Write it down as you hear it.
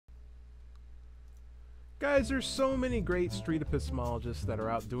Guys, there's so many great street epistemologists that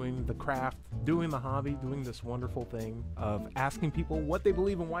are out doing the craft, doing the hobby, doing this wonderful thing of asking people what they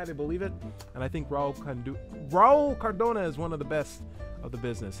believe and why they believe it. And I think Raul Cardona is one of the best of the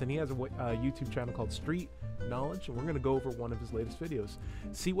business. And he has a YouTube channel called Street Knowledge. And we're going to go over one of his latest videos.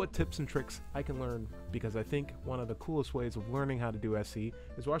 See what tips and tricks I can learn. Because I think one of the coolest ways of learning how to do SE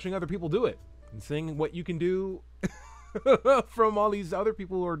is watching other people do it. And seeing what you can do from all these other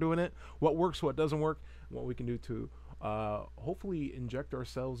people who are doing it. What works, what doesn't work. What we can do to hopefully inject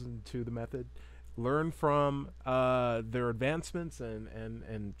ourselves into the method, learn from their advancements,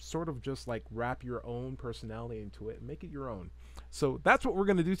 and sort of just like wrap your own personality into it and make it your own. So that's what we're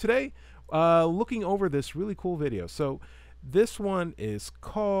going to do today, looking over this really cool video. So this one is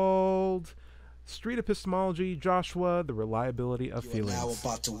called Street Epistemology, Joshua, the Reliability of Feelings. You are now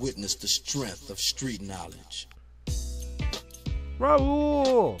about to witness the strength of street knowledge.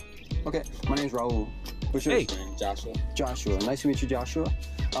 Raul! Okay, my name's Raul. What's your Hey. name? Joshua, Joshua. Nice to meet you, Joshua.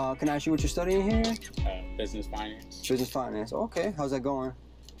 Can I ask you what you're studying here? business finance. Business finance. Okay, how's that going?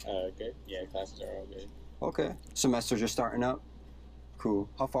 Good. Yeah, classes are all good. Okay. Semesters are starting up. Cool.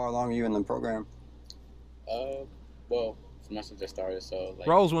 How far along are you in the program? Well, semester just started, so like.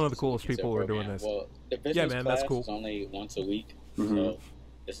 Raul's one of the it's a coolest week people who are doing program. this. Well, the business Yeah, man, that's class cool. is only once a week, so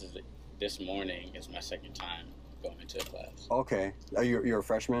this morning is my second time going into the class. Okay. You're a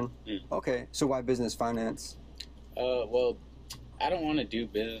freshman? Mm. Okay. So why business finance? Well, I don't want to do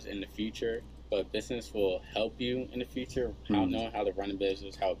business in the future, but business will help you in the future. Knowing how to run a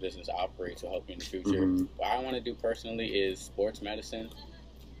business, how a business operates will help you in the future. What I want to do personally is sports medicine.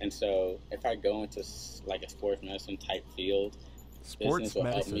 And so if I go into like a sports medicine type field, business will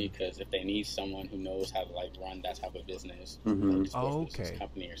help me because if they need someone who knows how to like run that type of business, like a sports business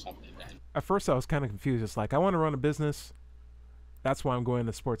company or something, then At first I was kind of confused. It's like, I want to run a business. That's why I'm going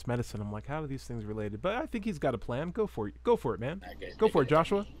to sports medicine. I'm like, how are these things related? But I think he's got a plan. Go for it. Go for it, man. Go for it,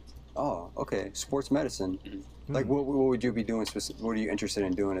 Joshua. Oh, okay. Sports medicine. Like, what would you be doing? What are you interested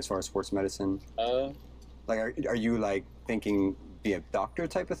in doing as far as sports medicine? Like, are you like thinking be a doctor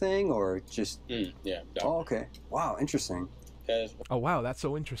type of thing, or just? Yeah. Doctor. Oh, okay. Wow, interesting. Oh wow, that's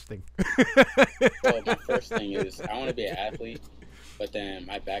so interesting. Well, my first thing is I want to be an athlete, but then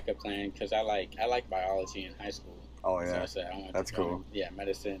my backup plan, because I like biology in high school. Oh yeah. So I said I want That's to join, cool. Yeah,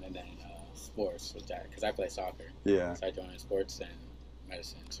 medicine and then sports, because I play soccer. Yeah. So I joined sports and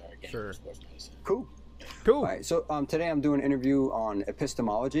medicine. So I get sports medicine. Cool. Cool. All right, so today I'm doing an interview on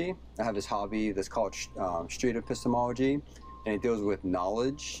epistemology. I have this hobby that's called street epistemology, and it deals with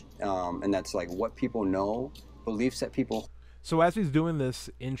knowledge, and that's like what people know, beliefs that people. So as he's doing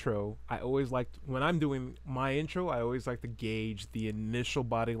this intro, I always like, when I'm doing my intro, I always like to gauge the initial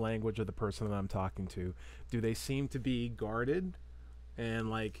body language of the person that I'm talking to. Do they seem to be guarded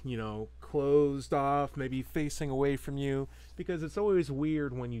and like, you know, closed off, maybe facing away from you? Because it's always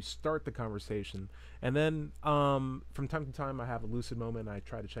weird when you start the conversation. And then from time to time I have a lucid moment and I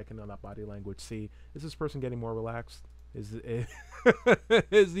try to check in on that body language, see, is this person getting more relaxed?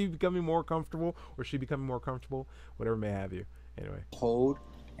 Is he becoming more comfortable, or she becoming more comfortable? Whatever may have you. Anyway. Hold,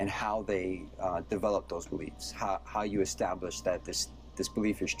 and how they develop those beliefs, how you establish that this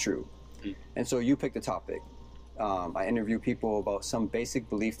belief is true. And so you pick the topic. I interview people about some basic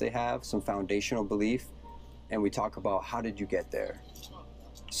belief they have, some foundational belief, and we talk about how did you get there.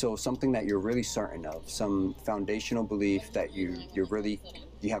 So something that you're really certain of, some foundational belief that you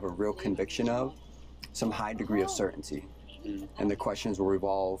have a real conviction of, some high degree of certainty. And the questions will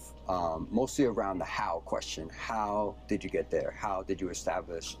revolve mostly around the how question. How did you get there? How did you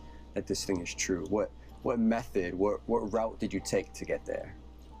establish that this thing is true? What method, what route did you take to get there?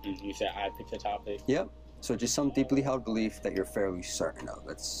 You said I picked the topic? Yep. So just some deeply held belief that you're fairly certain of.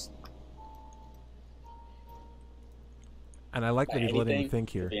 And I like that he's letting me think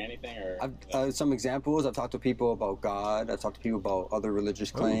here. Could be anything, or Some examples, I've talked to people about God. I've talked to people about other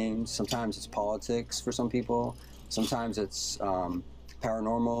religious claims. Sometimes it's politics for some people. Sometimes it's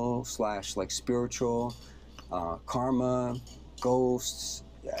paranormal / like spiritual, karma, ghosts,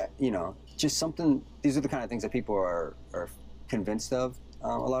 you know, just something. These are the kind of things that people are convinced of a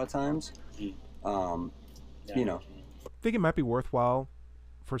lot of times. You know. I think it might be worthwhile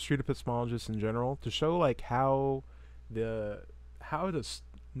for street epistemologists in general to show like how to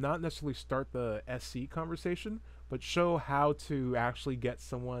not necessarily start the SC conversation, but show how to actually get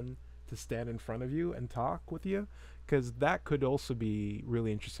someone to stand in front of you and talk with you, because that could also be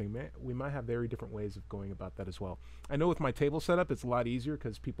really interesting. We might have very different ways of going about that as well. I know with my table setup it's a lot easier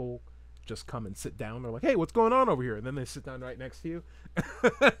because people just come and sit down. They're like, hey, what's going on over here? And then they sit down right next to you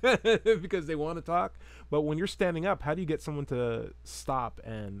because they want to talk. But when you're standing up, how do you get someone to stop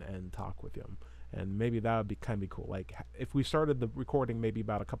and talk with them And maybe that would be kind of be cool. Like if we started the recording maybe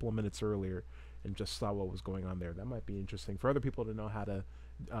about a couple of minutes earlier and just saw what was going on there, that might be interesting for other people to know how to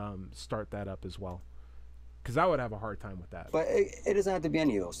start that up as well. Because I would have a hard time with that. But it doesn't have to be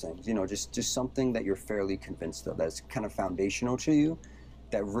any of those things. You know, just something that you're fairly convinced of, that's kind of foundational to you,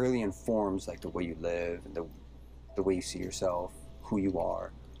 that really informs like the way you live and the way you see yourself, who you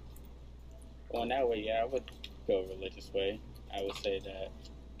are. Well, in that way, yeah, I would go a religious way. I would say that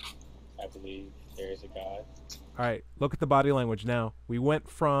I believe there is a God. All right, look at the body language now. We went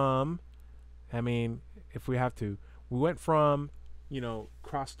from, I mean, if we have to, we went from, you know,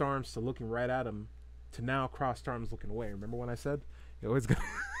 crossed arms to looking right at him to now crossed arms looking away. Remember when I said you always got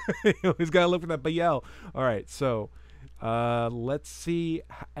you always got to look for that BL. All right, so let's see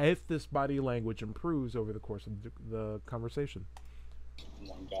if this body language improves over the course of the conversation.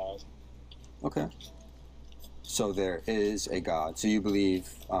 One God. Okay. So there is a God. So you believe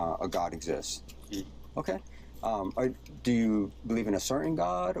a God exists. Mm. Okay. Do you believe in a certain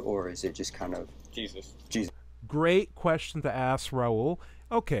God, or is it just kind of Jesus? Jesus. Great question to ask, Raul.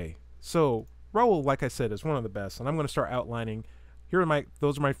 Okay, so Raul, like I said, is one of the best, and I'm going to start outlining.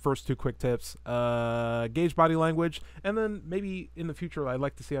 Those are my first two quick tips. Gauge body language, and then maybe in the future, I'd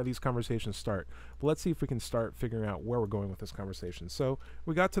like to see how these conversations start. But let's see if we can start figuring out where we're going with this conversation. So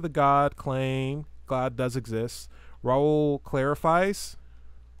we got to the God claim. God does exist. Raul clarifies.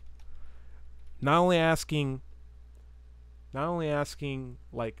 Not only asking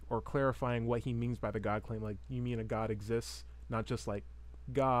like, or clarifying what he means by the God claim, like, you mean a God exists, not just like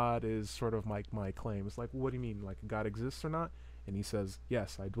God is sort of like my claim. It's like, what do you mean, like God exists or not? And he says,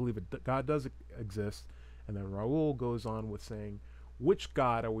 yes, I believe it. God does exist. And then Raul goes on with saying, which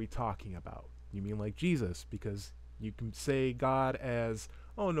God are we talking about? You mean like Jesus? Because you can say God as,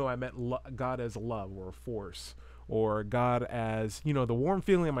 oh no, I meant God as love or force, or God as, you know, the warm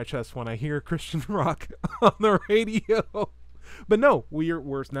feeling in my chest when I hear Christian rock on the radio. But no, we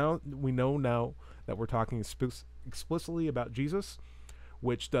know now that we're talking explicitly about Jesus,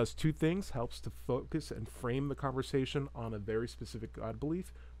 which does two things: helps to focus and frame the conversation on a very specific God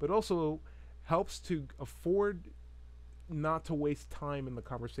belief, but also helps to afford not to waste time in the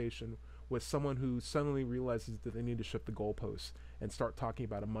conversation with someone who suddenly realizes that they need to shift the goalposts and start talking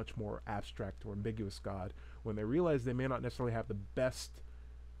about a much more abstract or ambiguous God, when they realize they may not necessarily have the best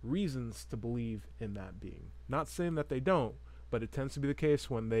reasons to believe in that being. Not saying that they don't, but it tends to be the case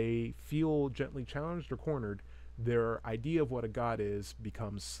when they feel gently challenged or cornered, their idea of what a God is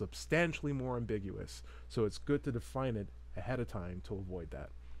becomes substantially more ambiguous. So it's good to define it ahead of time to avoid that.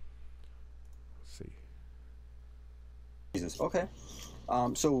 Let's see. Jesus. Okay.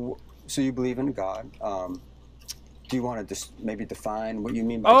 So you believe in God. Do you want to maybe define what you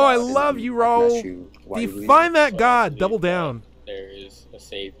mean by God? I love you, Raul. Define that God. Double down. There is a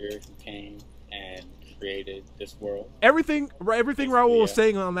Savior who came and created this world. Everything Raul was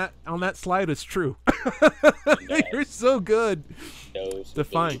saying on that slide is true. You're so good. Those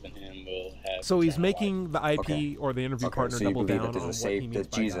define. Who believe in him will have so he's making life. the IP or the interview partner so double down that on what he means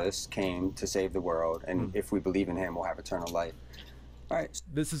that by Jesus God. came to save the world, and if we believe in him, we'll have eternal life. All right.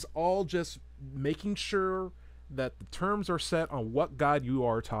 This is all just making sure that the terms are set on what God you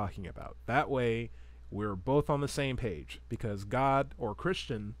are talking about. That way, we're both on the same page, because God or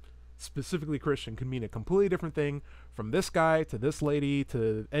Christian, specifically Christian, can mean a completely different thing. From this guy to this lady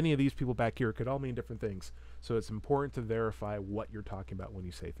to any of these people back here, could all mean different things. So it's important to verify what you're talking about when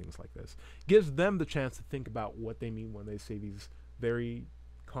you say things like this. Gives them the chance to think about what they mean when they say these very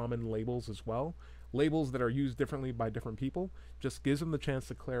common labels as well. Labels that are used differently by different people. Just gives them the chance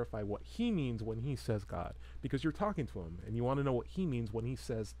to clarify what he means when he says God, because you're talking to him and you want to know what he means when he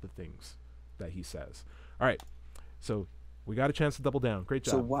says the things that he says. All right, so we got a chance to double down. Great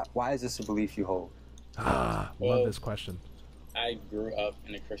job. So why is this a belief you hold? Love this question. I grew up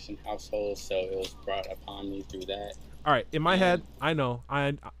in a Christian household, so it was brought upon me through that. All right, in my head, I know.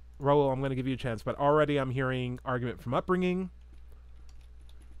 Raul, I'm going to give you a chance, but already I'm hearing argument from upbringing.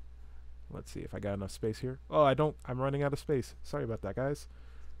 Let's see if I got enough space here. Oh, I don't. I'm running out of space. Sorry about that, guys.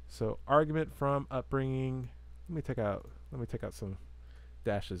 So argument from upbringing. Let me take out some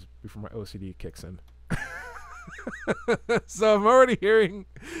dashes before my OCD kicks in. So I'm already hearing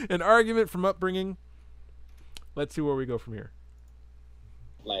an argument from upbringing. Let's see where we go from here.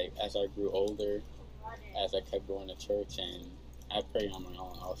 Like, as I grew older, as I kept going to church, and I pray on my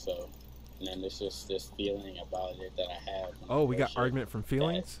own also. And then there's just this feeling about it that I have. Oh, we got argument from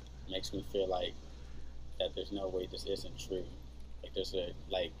feelings? Makes me feel like that there's no way this isn't true. Like, there's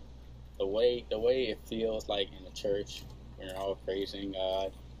the way it feels like in the church when you're all praising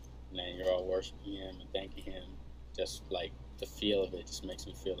God and then you're all worshiping him and thanking him, just like the feel of it just makes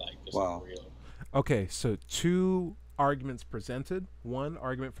me feel like this is real. Okay, so two arguments presented. One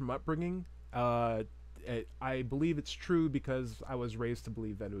argument from upbringing. I believe it's true because I was raised to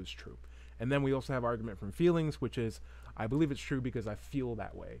believe that it was true. And then we also have argument from feelings, which is I believe it's true because I feel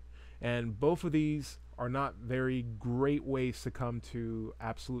that way. And both of these are not very great ways to come to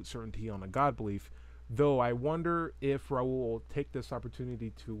absolute certainty on a God belief, though I wonder if Raul will take this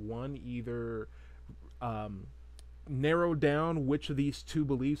opportunity to, one, either narrow down which of these two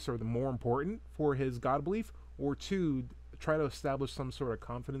beliefs are the more important for his God belief, or two, try to establish some sort of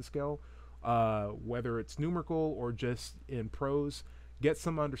confidence scale, whether it's numerical or just in prose, get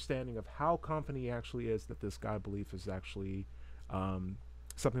some understanding of how confident he actually is that this God belief is actually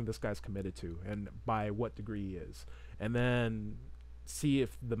something this guy's committed to, and by what degree he is. And then see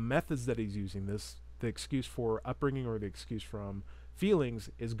if the methods that he's using, the excuse for upbringing or the excuse from feelings,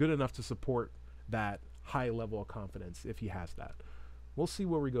 is good enough to support that high level of confidence if he has that. We'll see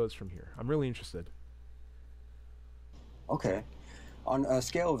where he goes from here. I'm really interested. Okay. On a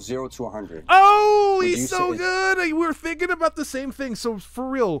scale of 0 to 100. Oh, he's so good. We were thinking about the same thing. So for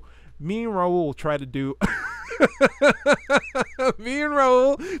real, me and Raul try to do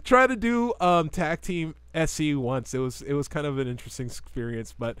tag team SE once. It was kind of an interesting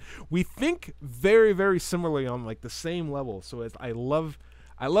experience, but we think very, very similarly on like the same level. So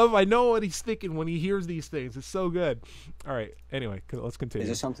I know what he's thinking when he hears these things. It's so good. All right. Anyway, let's continue. Is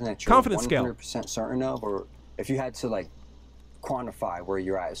this something that you're confidence 100% scale certain of, or if you had to like quantify where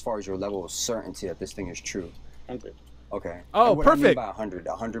you're at as far as your level of certainty that this thing is true? 100. Okay. Oh, what perfect. I mean by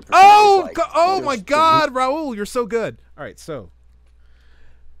 100%. Oh, is like, oh my God, Raul, you're so good. All right,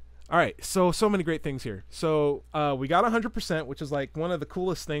 so many great things here. So we got 100%, which is like one of the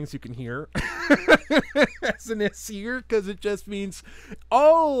coolest things you can hear as an SEer, because it just means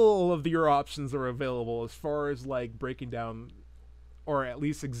all of your options are available as far as like breaking down, or at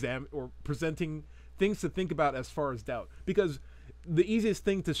least or presenting things to think about as far as doubt. Because the easiest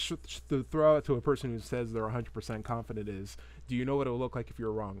thing to throw out to a person who says they're 100% confident is, do you know what it will look like if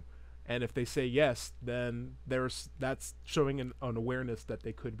you're wrong? And if they say yes, then that's showing an awareness that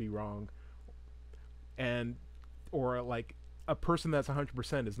they could be wrong. Or like a person that's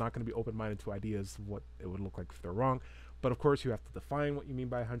 100% is not going to be open-minded to ideas of what it would look like if they're wrong. But of course, you have to define what you mean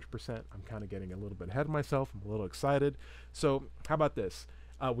by 100%. I'm kind of getting a little bit ahead of myself. I'm a little excited. So how about this?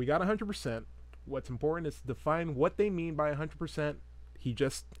 We got 100%. What's important is to define what they mean by 100%.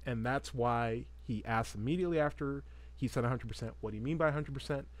 And that's why he asked immediately after he said 100%, what do you mean by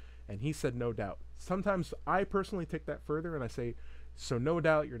 100%? And he said, no doubt. Sometimes I personally take that further and I say, so no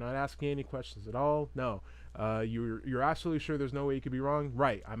doubt, you're not asking any questions at all? No. You're absolutely sure there's no way you could be wrong?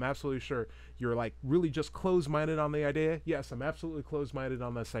 Right, I'm absolutely sure. You're like really just closed-minded on the idea? Yes, I'm absolutely closed-minded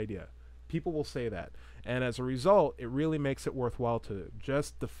on this idea. People will say that. And as a result, it really makes it worthwhile to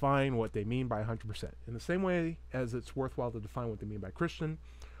just define what they mean by 100%. In the same way as it's worthwhile to define what they mean by Christian,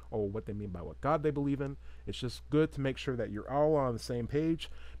 or what they mean by what God they believe in. It's just good to make sure that you're all on the same page,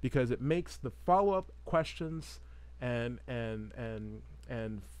 because it makes the follow-up questions and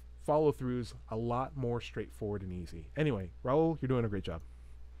follow-throughs a lot more straightforward and easy. Anyway, Raul, you're doing a great job.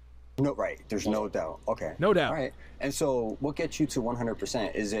 No, right. There's no doubt. Okay. No doubt. All right. And so what gets you to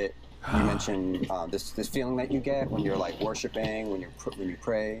 100%? Is it, you mentioned this feeling that you get when you're like worshiping, when you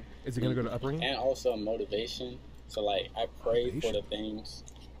pray? Is it going to go to upbringing? And also motivation. So like I pray for the things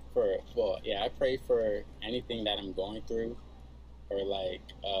I pray for anything that I'm going through, or like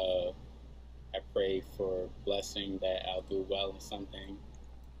I pray for blessing that I'll do well in something,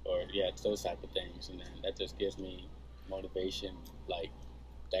 or those type of things, and then that just gives me motivation, like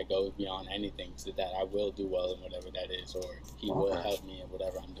that goes beyond anything, so that I will do well in whatever that is, or he will help me in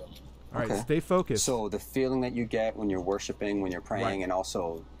whatever I'm doing. All right, stay focused. So the feeling that you get when you're worshiping, when you're praying, and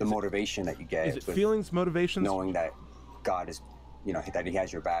also the motivation that you get. Is it feelings, motivations? Knowing that God is, that he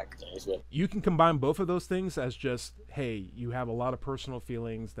has your back. You can combine both of those things as just, hey, you have a lot of personal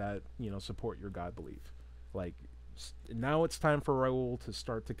feelings that, support your God belief. Like, now it's time for Raul to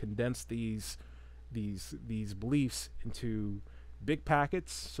start to condense these beliefs into big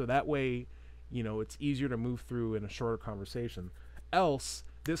packets, so that way, it's easier to move through in a shorter conversation. Else,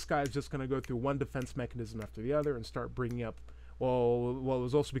 this guy's just going to go through one defense mechanism after the other and start bringing up, well, it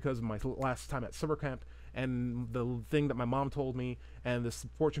was also because of my last time at summer camp, and the thing that my mom told me, and this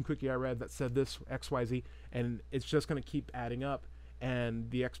fortune cookie I read that said this, XYZ, and it's just going to keep adding up. And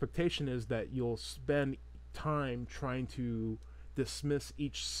the expectation is that you'll spend time trying to dismiss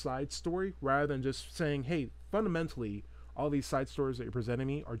each side story rather than just saying, hey, fundamentally, all these side stories that you're presenting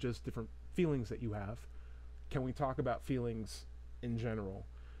me are just different feelings that you have. Can we talk about feelings in general?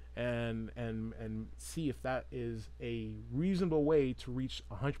 and see if that is a reasonable way to reach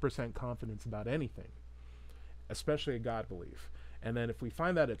 100% confidence about anything, especially a God belief. And then if we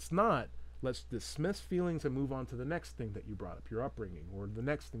find that it's not, let's dismiss feelings and move on to the next thing that you brought up, your upbringing, or the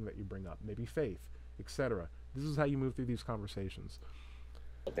next thing that you bring up, maybe faith, etc. This is how you move through these conversations.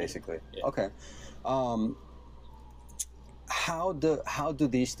 Basically. Yeah. Okay. How do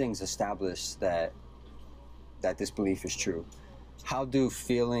these things establish that this belief is true? How do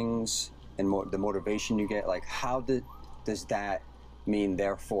feelings and the motivation you get, like does that mean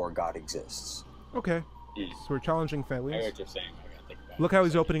therefore God exists? Okay. So we're challenging feelings. I heard what you're saying. I gotta think about Look how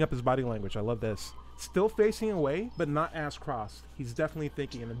he's opening up his body language. I love this. Still facing away, but not ass crossed. He's definitely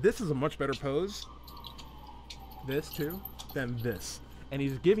thinking, and this is a much better pose, this too, than this. And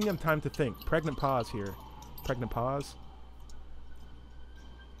he's giving him time to think. Pregnant pause here. Pregnant pause.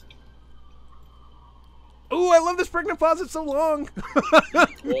 Oh, I love this pregnant pause. It's so long.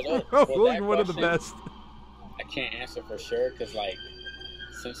 One of the best. I can't answer for sure because, like,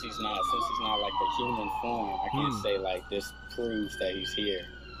 since he's not like a human form, I can't say like this proves that he's here.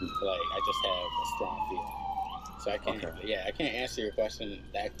 Like, I just have a strong feeling. So I can't. Okay. Yeah, I can't answer your question.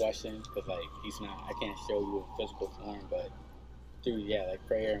 That question because like he's not. I can't show you a physical form, but through like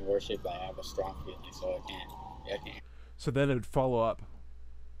prayer and worship, I have a strong feeling. So I can't. Yeah, I can't. So then it would follow up.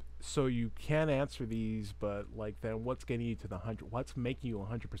 So you can answer these, but like then what's getting you to the 100? What's making you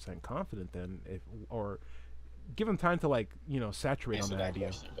 100% confident then? Or give them time to like saturate answer on that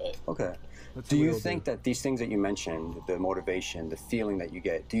idea. Question, okay. Do you think that these things that you mentioned, the motivation, the feeling that you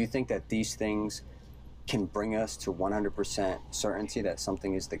get, do you think that these things can bring us to 100% certainty that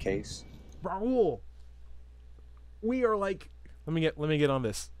something is the case? Raul, we are like, let me get on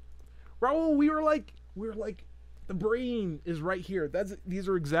this. Raul, we're like. The brain is right here. These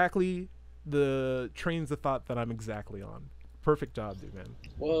are exactly the trains of thought that I'm exactly on. Perfect job, dude, man.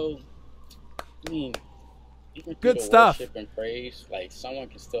 Well, I mean, even good through stuff. Worship and praise, like someone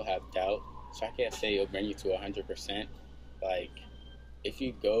can still have doubt, so I can't say it'll bring you to 100%. Like, if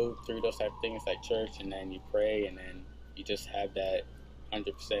you go through those type of things like church, and then you pray, and then you just have that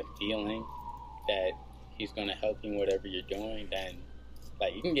 100% feeling that He's gonna help you in whatever you're doing, then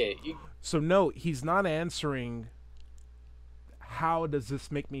like you can get. So no, he's not answering. How does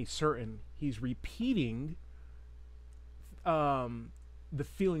this make me certain? He's repeating the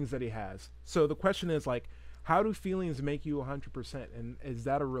feelings that he has. So the question is like, how do feelings make you 100%? And is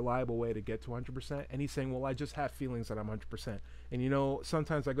that a reliable way to get to 100%? And he's saying, well, I just have feelings that I'm 100%. And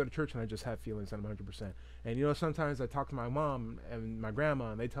sometimes I go to church and I just have feelings that I'm 100%. And sometimes I talk to my mom and my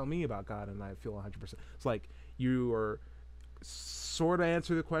grandma and they tell me about God and I feel 100%. It's like you are sort of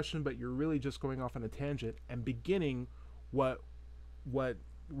answer the question, but you're really just going off on a tangent and beginning what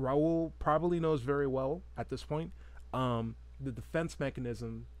Raul probably knows very well at this point, the defense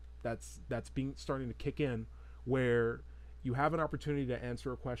mechanism that's starting to kick in, where you have an opportunity to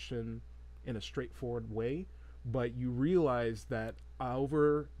answer a question in a straightforward way, but you realize that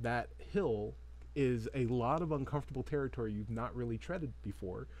over that hill is a lot of uncomfortable territory you've not really treaded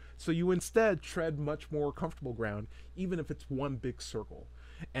before. So you instead tread much more comfortable ground, even if it's one big circle.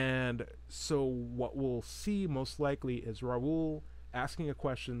 And so what we'll see most likely is Raul asking a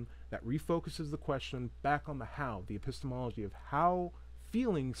question that refocuses the question back on the how, the epistemology of how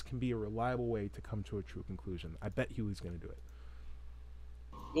feelings can be a reliable way to come to a true conclusion. I bet Huey's going to do it.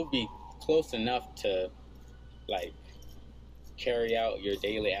 You'll be close enough to like carry out your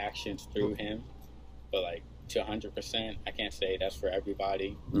daily actions through him, but like to 100%, I can't say that's for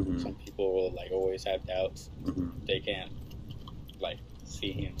everybody. Some people will like always have doubts. They can't like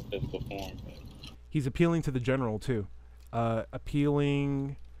see him in physical form. But he's appealing to the general too.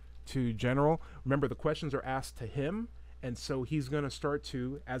 Appealing to general. Remember, the questions are asked to him, and so he's going to start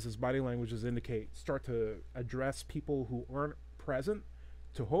to, as his body languages indicate, start to address people who aren't present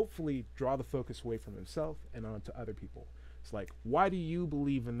to hopefully draw the focus away from himself and onto other people. It's like, why do you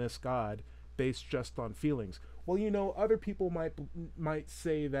believe in this God based just on feelings? Well, other people might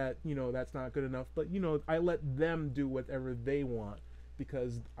say that, that's not good enough, but, I let them do whatever they want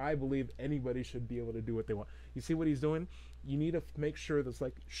because I believe anybody should be able to do what they want. You see what he's doing? You need to make sure that's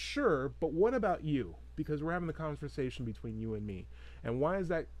like, sure, but what about you? Because we're having the conversation between you and me. And why is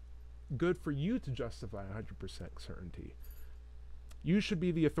that good for you to justify 100% certainty? You should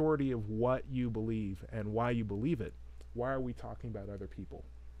be the authority of what you believe and why you believe it. Why are we talking about other people?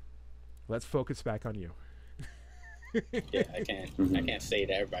 Let's focus back on you. Yeah, I can't say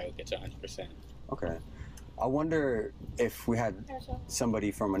that everybody will get to 100%. Okay. I wonder if we had somebody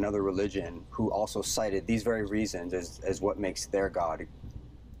from another religion who also cited these very reasons as what makes their God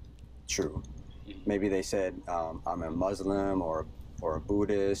true. Maybe they said, I'm a Muslim or or a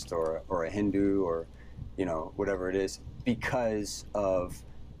Buddhist or a Hindu or, you know, whatever it is, because of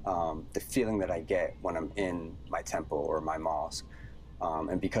the feeling that I get when I'm in my temple or my mosque,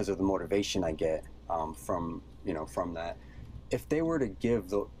 and because of the motivation I get from that. If they were to give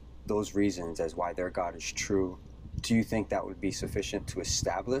those reasons as why their God is true, do you think that would be sufficient to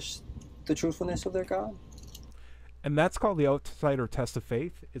establish the truthfulness of their God? And that's called the outsider test of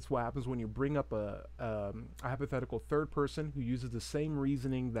faith. It's what happens when you bring up a hypothetical third person who uses the same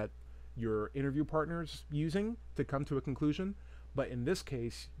reasoning that your interview partner's using to come to a conclusion, but in this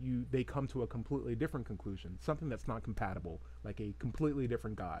case, they come to a completely different conclusion, something that's not compatible, like a completely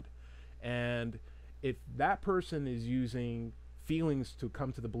different God. And if that person is using feelings to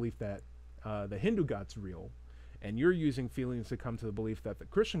come to the belief that the Hindu God's real, and you're using feelings to come to the belief that the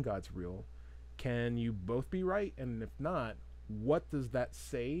Christian God's real, can you both be right? And if not, what does that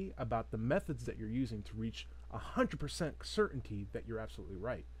say about the methods that you're using to reach 100% certainty that you're absolutely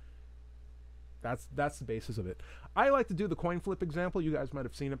right? That's the basis of it. I like to do the coin flip example. You guys might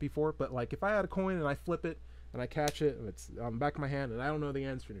have seen it before, but like if I had a coin and I flip it and I catch it and it's on the back of my hand and I don't know the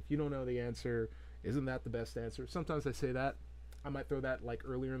answer, and if you don't know the answer, isn't that the best answer? Sometimes I say that. I might throw that like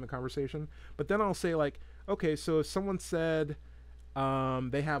earlier in the conversation, but then I'll say like, okay, so if someone said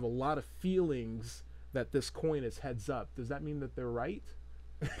they have a lot of feelings that this coin is heads up, does that mean that they're right?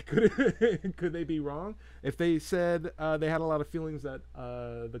 Could they be wrong? If they said they had a lot of feelings that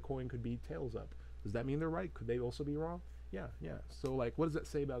the coin could be tails up, does that mean they're right? Could they also be wrong? Yeah. So like, what does that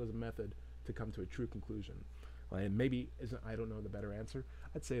say about as a method to come to a true conclusion? And maybe I don't know the better answer.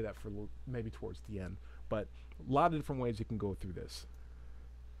 I'd say that for maybe towards the end, but a lot of different ways you can go through this.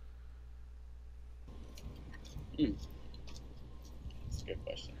 That's a good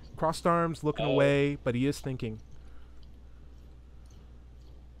question. Crossed arms, looking away, but he is thinking.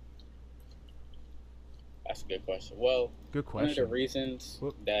 That's a good question. Well, good question. One of the reasons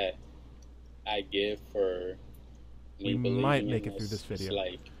that I give for me we believing might make in it through this video.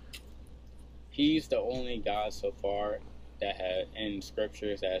 Like, he's the only God so far that had in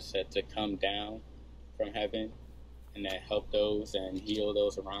scriptures that said to come down from heaven and that help those and heal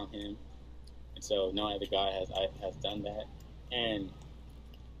those around him. And so no other God has done that. And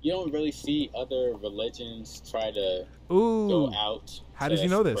you don't really see other religions try to go out. How does he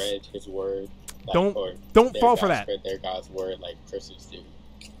know this? Spread his word. Like, don't fall for that. Spread their God's word like Christians do.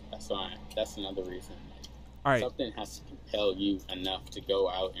 That's fine. That's another reason. All right. Something has to compel you enough to go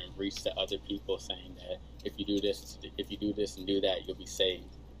out and reach to other people, saying that if you do this and do that, you'll be saved.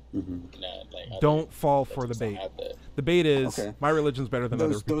 Don't fall for the bait. The bait is my religion's better than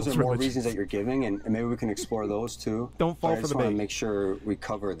other people's Those are more religions. reasons that you're giving, and maybe we can explore those too. Don't fall for the bait. I just want to make sure we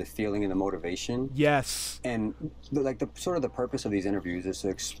cover the feeling and the motivation. Yes. And the purpose of these interviews is to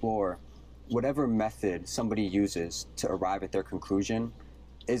explore whatever method somebody uses to arrive at their conclusion.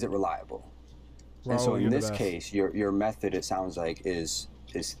 Is it reliable? And so in this case, your method, it sounds like, is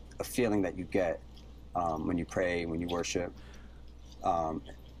a feeling that you get when you pray, when you worship.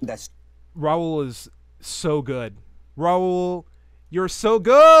 Raul is so good. Raul, you're so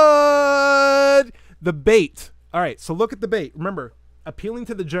good. The bait. All right, so look at the bait. Remember, appealing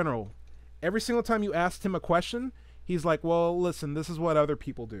to the general. Every single time you asked him a question, he's like, well, listen, this is what other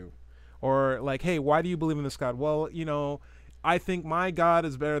people do. Or like, hey, why do you believe in this God? Well, I think my God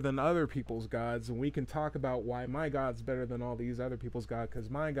is better than other people's gods, and we can talk about why my God's better than all these other people's gods, because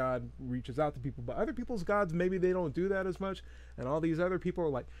my God reaches out to people, but other people's gods, maybe they don't do that as much, and all these other people are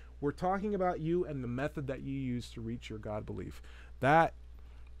like, we're talking about you and the method that you use to reach your God belief. That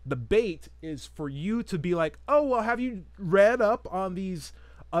the bait is for you to be like, oh, well, have you read up on these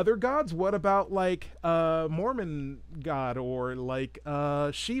other gods? What about like Mormon God or like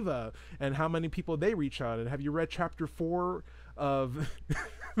Shiva, and how many people they reach out? And have you read chapter 4 of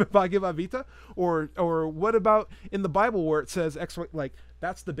the Bhagavad Gita? Or what about in the Bible where it says X, Y? Like,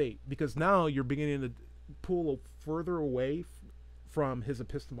 that's the bait, because now you're beginning to pull further away from his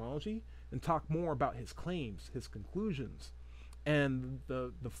epistemology and talk more about his claims, his conclusions. And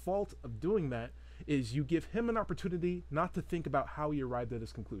the fault of doing that is you give him an opportunity not to think about how he arrived at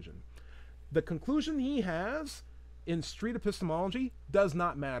his conclusion. The conclusion he has in street epistemology does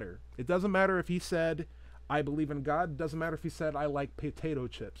not matter. It doesn't matter if he said, I believe in God. It doesn't matter if he said, I like potato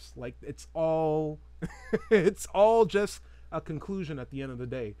chips. Like, it's all it's all just a conclusion at the end of the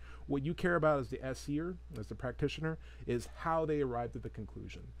day. What you care about as the seer, as the practitioner, is how they arrived at the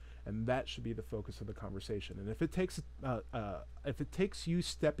conclusion. And that should be the focus of the conversation. And if it takes you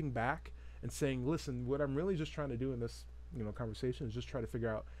stepping back and saying, listen, what I'm really just trying to do in this conversation is just try to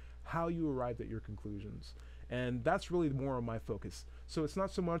figure out how you arrived at your conclusions. And that's really more of my focus. So it's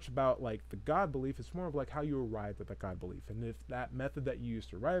not so much about like the God belief, it's more of like how you arrive at that God belief, and if that method that you use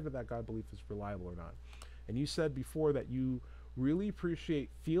to arrive at that God belief is reliable or not. And you said before that you really appreciate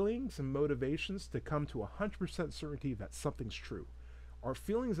feelings and motivations to come to 100% certainty that something's true. Are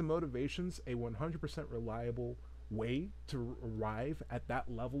feelings and motivations a 100% reliable way to arrive at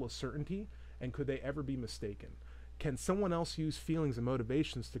that level of certainty? And could they ever be mistaken? Can someone else use feelings and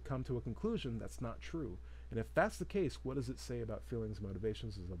motivations to come to a conclusion that's not true? And if that's the case, what does it say about feelings and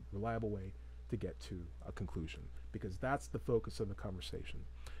motivations as a reliable way to get to a conclusion? Because that's the focus of the conversation.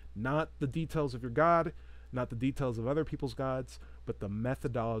 Not the details of your God, not the details of other people's gods, but the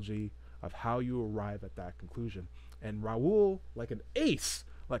methodology of how you arrive at that conclusion. And Raul, like an ace,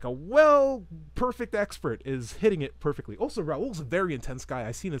 like a perfect expert, is hitting it perfectly. Also, Raul's a very intense guy.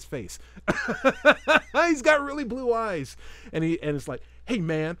 I seen his face. He's got really blue eyes, and it's like, hey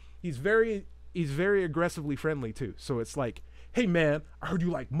man, he's very aggressively friendly too. So it's like, hey man, I heard you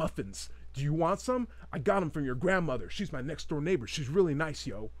like muffins. Do you want some? I got them from your grandmother. She's my next door neighbor. She's really nice,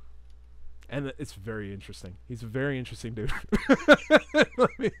 yo. And it's very interesting. He's a very interesting dude.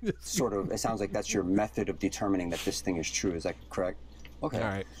 Sort of, it sounds like that's your method of determining that this thing is true. Is that correct? Okay. All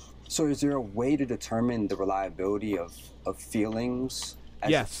right. So is there a way to determine the reliability of feelings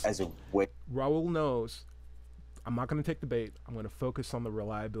Yes. as a way? Raul knows. I'm not going to take the bait. I'm going to focus on the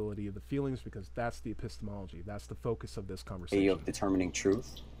reliability of the feelings because that's the epistemology. That's the focus of this conversation. Of determining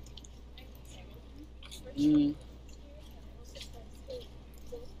truth?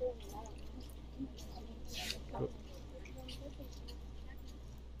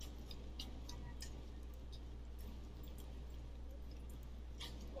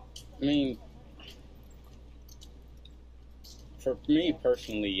 I mean, for me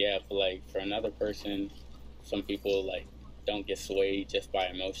personally, yeah, but like for another person, some people like don't get swayed just by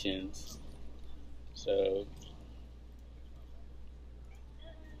emotions. So,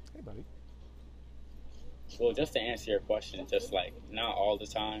 Hey, buddy. well, just to answer your question, just like not all the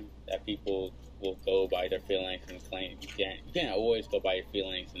time that people will go by their feelings and claim you can't always go by your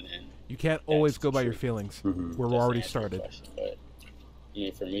feelings and then You can't always that's go by your true. feelings. Mhm. We're Just to already answer your started. question, but I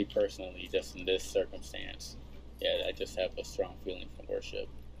mean, for me personally, just in this circumstance, yeah, I just have a strong feeling from worship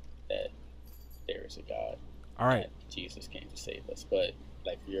that there is a God. All right. That Jesus came to save us. But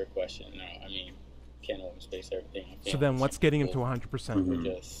like for your question, no, I mean, can't always base everything on feelings. So then what's Some getting him people to 100%? Mhm. are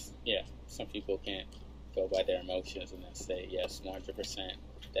just, yeah, some people can't go by their emotions and then say, yes, 100%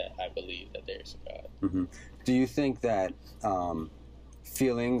 that I believe that there's a God. Hmm. Do you think that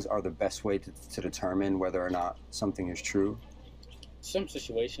feelings are the best way to determine whether or not something is true? Some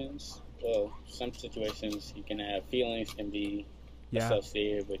situations you can have feelings can be Yeah.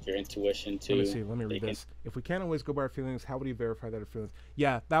 associated with your intuition too. Let me They read can- this. If we can't always go by our feelings, how would you verify that our feelings?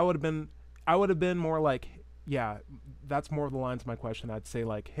 Yeah, that would have been, I would have been more like, yeah, that's more of the lines of my question. I'd say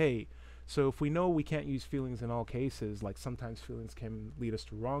like, hey, so if we know we can't use feelings in all cases, like sometimes feelings can lead us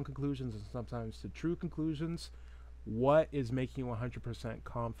to wrong conclusions and sometimes to true conclusions, what is making you 100%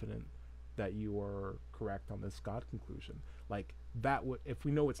 confident that you are correct on this God conclusion? Like that would, if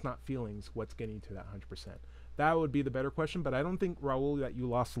we know it's not feelings, what's getting you to that 100%? That would be the better question. But I don't think, Raul, that you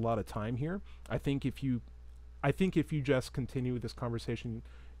lost a lot of time here. I think if you just continue this conversation,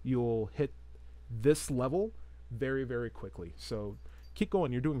 you'll hit this level very, very quickly. So keep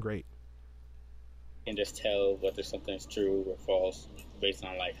going. You're doing great. can just tell whether something's true or false based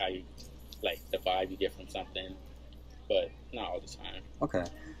on like how you like the vibe you get from something, but not all the time. Okay.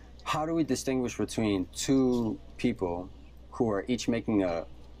 How do we distinguish between two people who are each making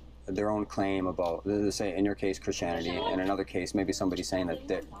their own claim about, let's say in your case Christianity, in another case maybe somebody saying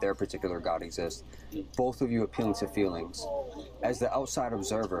that their particular God exists, both of you appealing to feelings? As the outside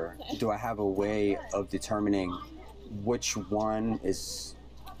observer, do I have a way of determining which one is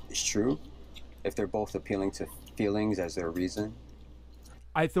true if they're both appealing to feelings as their reason?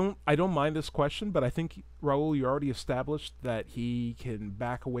 I don't mind this question, but I think, Raul, you already established that he can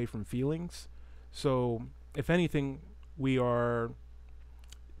back away from feelings. So if anything, we are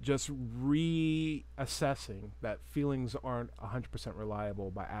just reassessing that feelings aren't 100%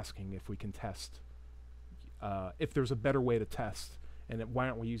 reliable by asking if we can test, if there's a better way to test, and why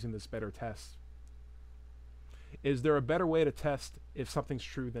aren't we using this better test? Is there a better way to test if something's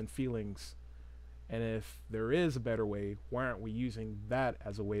true than feelings? And if there is a better way, why aren't we using that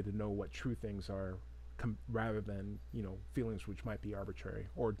as a way to know what true things are, rather than, feelings which might be arbitrary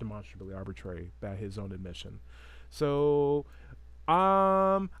or demonstrably arbitrary by his own admission? So,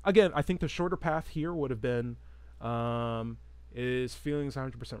 again, I think the shorter path here would have been, Is feelings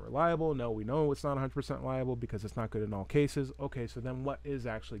 100% reliable? No, we know it's not 100% reliable because it's not good in all cases. Okay, so then what is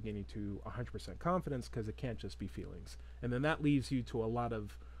actually getting to 100% confidence, because it can't just be feelings. And then that leaves you to a lot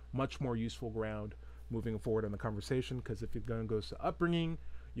of much more useful ground moving forward in the conversation, because if it goes to upbringing,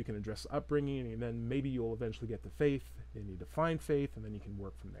 you can address upbringing, and then maybe you'll eventually get to faith. You need to find faith, and then you can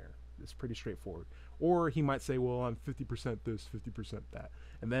work from there. It's pretty straightforward. Or he might say, well, I'm 50% this, 50% that.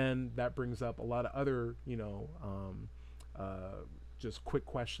 And then that brings up a lot of other, just quick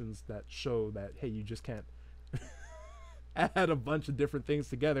questions that show that, hey, you just can't add a bunch of different things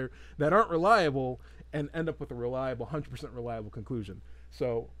together that aren't reliable and end up with a reliable, 100% reliable conclusion.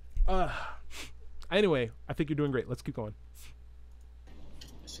 So, anyway, I think you're doing great. Let's keep going.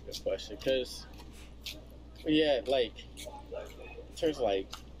 That's a good question, because, yeah, like, in terms of,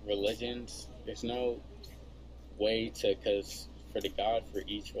 like, religions, there's no way to, because for the God for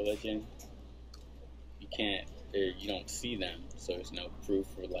each religion, you don't see them, so there's no proof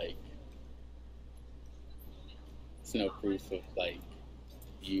for, like, it's no proof of, like,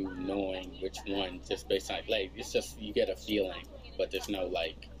 you knowing which one, just based on, like, it's just, you get a feeling, but there's no,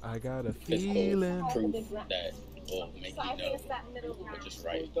 like, I got a physical feeling proof that will make you know which is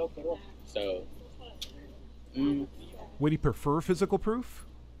right. So, would he prefer physical proof?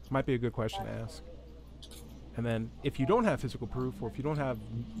 Might be a good question to ask. And then, if you don't have physical proof, or if you don't have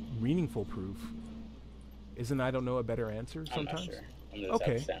meaningful proof, isn't I don't know a better answer sometimes? I'm not sure.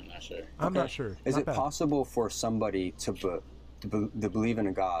 Okay. I'm not sure. I'm not sure. Is Not it bad. possible for somebody to believe in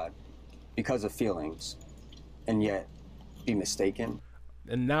a God because of feelings, and yet be mistaken?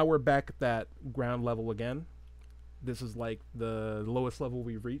 And now we're back at that ground level again. This is like the lowest level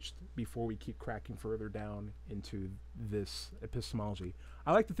we've reached before we keep cracking further down into this epistemology.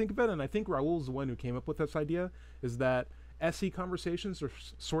 I like to think of it, and I think Raul's the one who came up with this idea, is that SE conversations are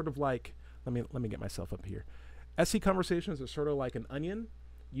sort of like, let me get myself up here. SE conversations are sort of like an onion.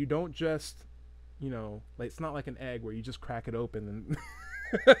 You don't just, like, it's not like an egg where you just crack it open and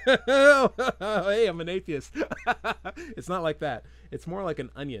hey, I'm an atheist. It's not like that. It's more like an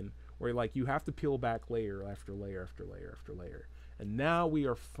onion, where, like, you have to peel back layer after layer after layer after layer. And now we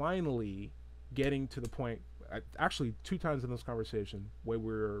are finally getting to the point, actually 2 times in this conversation, where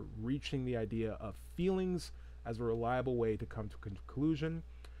we're reaching the idea of feelings as a reliable way to come to a conclusion,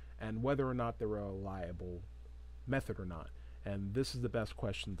 and whether or not they're a reliable method or not. And this is the best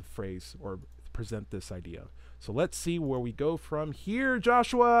question to phrase or present this idea. So let's see where we go from here.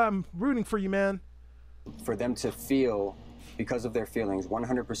 Joshua, I'm rooting for you, man. For them to feel, because of their feelings,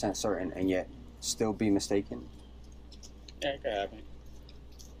 100% certain, and yet still be mistaken? Yeah, it could happen.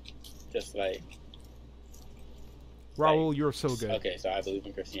 Just like, Raul, you're so good. Okay, so I believe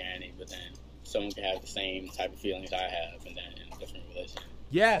in Christianity, but then someone can have the same type of feelings I have, and then in a different religion.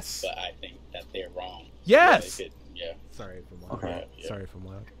 Yes. But I think that they're wrong. Yes. So yeah. Sorry if I'm loud. Okay. Yeah. Sorry if I'm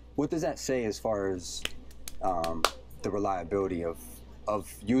loud. What does that say as far as the reliability of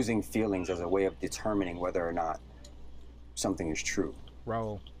using feelings as a way of determining whether or not something is true?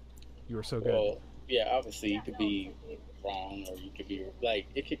 Raul, you are so good. Well, yeah, obviously you could be wrong, or you could be, like,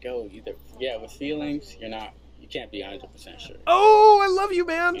 it could go either. Yeah, with feelings, you can't be 100% sure. Oh, I love you,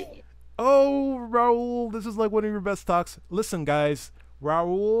 man. Feelings. Oh, Raul, this is like one of your best talks. Listen, guys,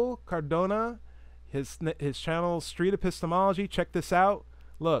 Raul Cardona, his channel, Street Epistemology. Check this out.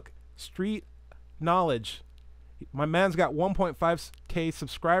 Look, Street Knowledge. My man's got 1.5K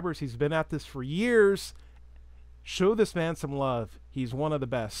subscribers. He's been at this for years. Show this man some love. He's one of the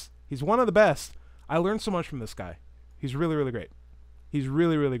best. He's one of the best. I learned so much from this guy. He's really, really great. He's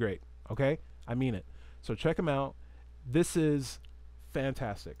really, really great. Okay? I mean it. So check him out. This is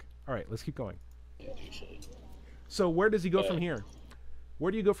fantastic. All right, let's keep going. Yeah, usually. So where does he go from here?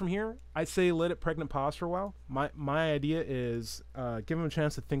 Where do you go from here? I say let it pregnant pause for a while. My idea is give him a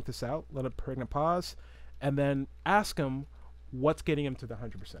chance to think this out. Let it pregnant pause, and then ask him what's getting him to the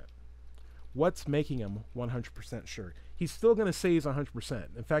 100%. What's making him 100% sure? He's still going to say he's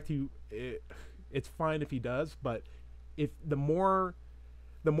 100%. In fact, it's fine if he does, but if the more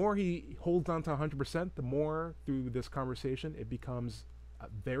he holds on to 100%, the more through this conversation it becomes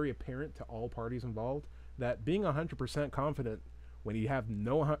very apparent to all parties involved that being 100% confident when you have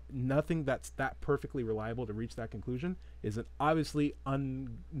nothing that's that perfectly reliable to reach that conclusion is obviously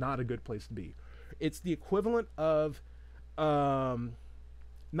not a good place to be. It's the equivalent of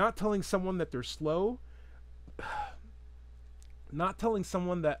not telling someone that they're slow, not telling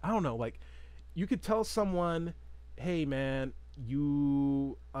someone that, I don't know, like, you could tell someone, hey man,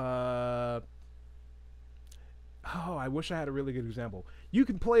 you I wish I had a really good example. You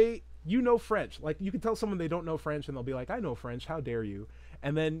can play, French. Like, you can tell someone they don't know French and they'll be like, I know French, how dare you?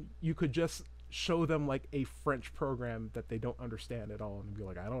 And then you could just show them like a French program that they don't understand at all and be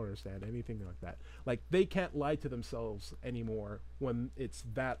like, I don't understand anything like that. Like, they can't lie to themselves anymore when it's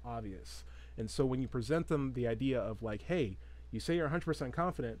that obvious. And so when you present them the idea of like, hey, you say you're 100%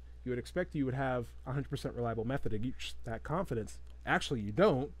 confident, you would expect you would have a 100% reliable method to reach that confidence. Actually, you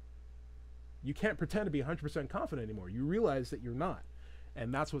don't. You can't pretend to be 100% confident anymore. You realize that you're not.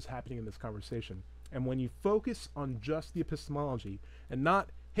 And that's what's happening in this conversation. And when you focus on just the epistemology and not,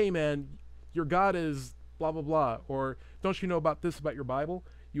 hey man, your God is blah, blah, blah, or don't you know about this about your Bible?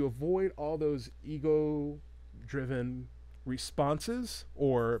 You avoid all those ego-driven responses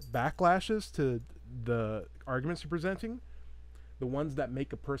or backlashes to the arguments you're presenting, the ones that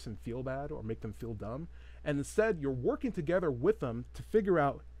make a person feel bad or make them feel dumb. And instead, you're working together with them to figure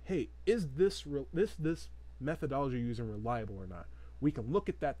out, hey, is this methodology you're using reliable or not? We can look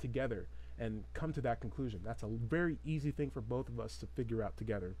at that together and come to that conclusion. That's a very easy thing for both of us to figure out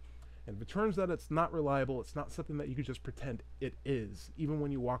together. And if it turns out it's not reliable, it's not something that you could just pretend it is. Even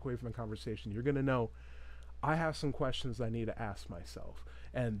when you walk away from the conversation, you're going to know, I have some questions I need to ask myself.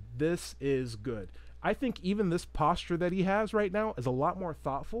 And this is good. I think even this posture that he has right now is a lot more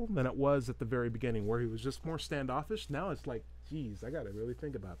thoughtful than it was at the very beginning, where he was just more standoffish. Now it's like, geez, I got to really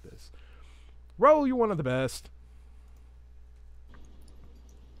think about this. Raul, you're one of the best.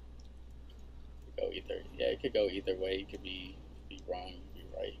 It could go either way. You could be wrong, you could be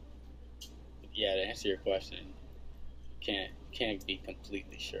right. Yeah, to answer your question, can't be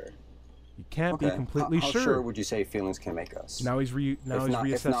completely sure. You can't be completely how sure. How sure would you say feelings can make us? Now he's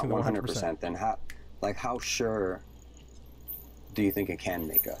reassessing if not the 100%. Then how sure do you think it can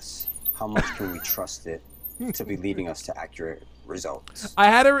make us? How much can we trust it to be leading us to accurate results? I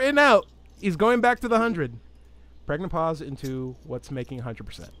had it written out. He's going back to the 100. Pregnant pause into what's making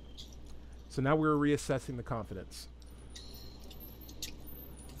 100%. So now we're reassessing the confidence.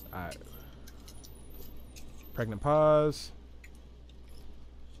 Pregnant pause.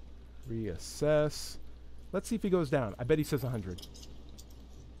 Reassess. Let's see if he goes down. I bet he says 100.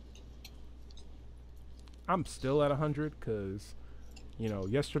 I'm still at 100 because, you know,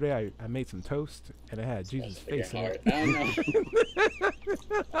 yesterday I made some toast and it had Jesus' face in it.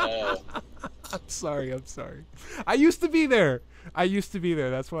 I'm sorry. I used to be there.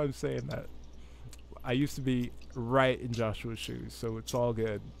 That's why I'm saying that. I used to be right in Joshua's shoes, so it's all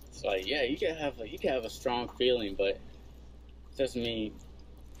good. It's like, yeah, you can have a strong feeling, but it doesn't mean.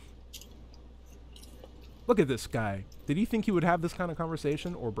 Look at this guy. Did he think he would have this kind of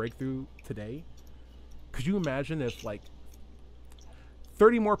conversation or breakthrough today? Could you imagine if like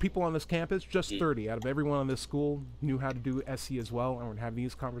 30 more people on this campus, just 30 out of everyone on this school, knew how to do SE as well and would have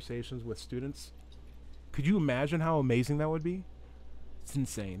these conversations with students? Could you imagine how amazing that would be? It's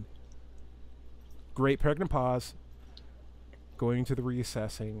insane. Great pregnant pause. Going to the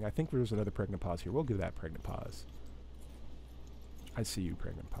reassessing. I think there's another pregnant pause here. We'll give that pregnant pause. I see you,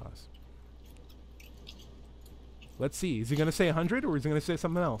 pregnant pause. Let's see. Is he going to say 100 or is he going to say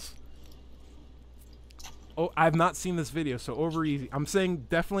something else? Oh, I've not seen this video, so over easy. I'm saying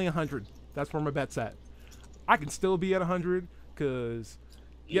definitely 100. That's where my bet's at. I can still be at 100 because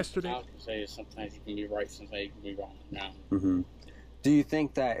yesterday. I can say sometimes you can be right, sometimes you can be wrong. Now. Mm-hmm. Do you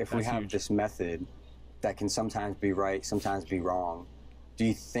think that if we have this method that can sometimes be right, sometimes be wrong, do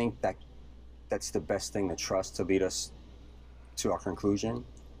you think that that's the best thing to trust to lead us to our conclusion?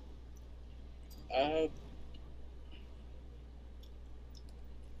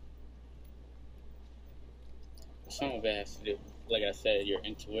 Some of it has to do, like I said, your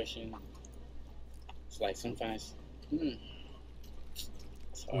intuition. It's like sometimes. We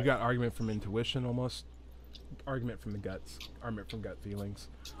got argument from intuition almost. Argument from the guts. Argument from gut feelings.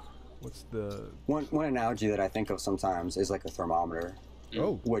 What's the one analogy that I think of sometimes is like a thermometer,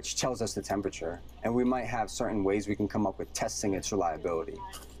 which tells us the temperature, and we might have certain ways we can come up with testing its reliability.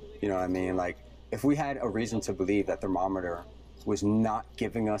 You know what I mean? Like if we had a reason to believe that thermometer was not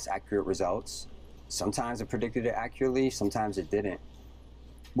giving us accurate results, sometimes it predicted it accurately, sometimes it didn't.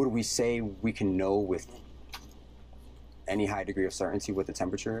 Would we say we can know with any high degree of certainty what the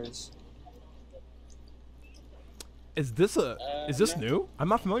temperature is? Is this new? I'm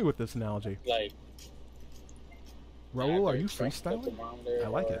not familiar with this analogy. Like, Raul, are you freestyling? I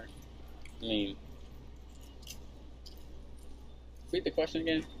like it. I mean, read the question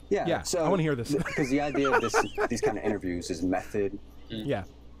again. Yeah. So I want to hear this because the idea of these kind of interviews is method. Yeah.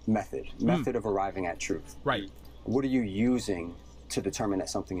 Method of arriving at truth. Right. What are you using to determine that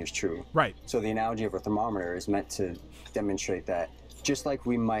something is true? Right. So the analogy of a thermometer is meant to demonstrate that just like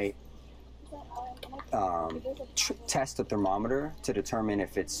we might test a thermometer to determine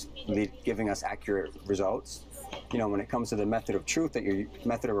if it's giving us accurate results, you know, when it comes to the method of truth,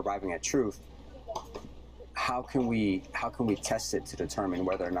 method of arriving at truth, how can we test it to determine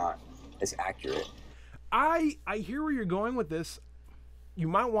whether or not it's accurate? I hear where you're going with this. You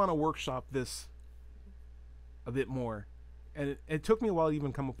might want to workshop this a bit more. And it took me a while to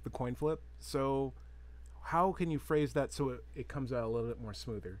even come up with the coin flip. So how can you phrase that so it comes out a little bit more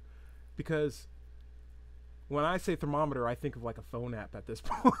smoother? Because when I say thermometer, I think of like a phone app at this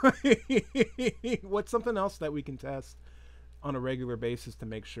point. What's something else that we can test on a regular basis to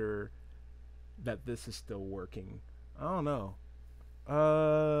make sure that this is still working? I don't know.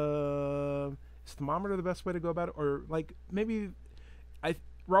 Is thermometer the best way to go about it? Or like maybe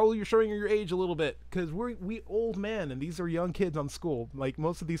Raul, you're showing your age a little bit because we old men and these are young kids on school. Like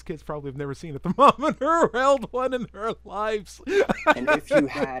most of these kids probably have never seen a thermometer or held one in their lives. And if you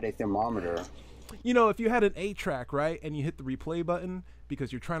had a thermometer, you know, if you had an 8-track, right, and you hit the replay button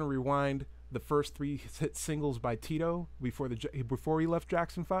because you're trying to rewind the first 3 hit singles by Tito before he left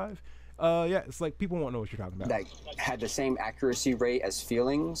Jackson 5, yeah, it's like people won't know what you're talking about. that had the same accuracy rate as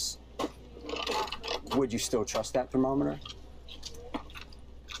feelings, would you still trust that thermometer?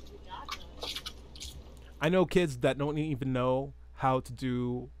 I know kids that don't even know how to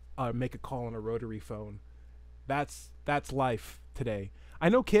do make a call on a rotary phone. That's life today. I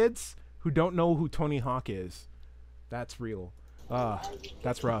know kids who don't know who Tony Hawk is. That's real.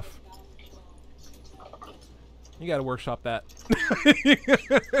 That's rough. You gotta workshop that.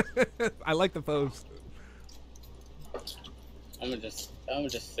 I like the pose. I'm gonna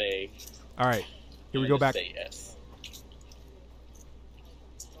just say. All right, here we go back. Say yes.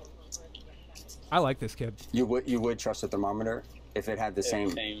 I like this kid. You would trust a thermometer if it had the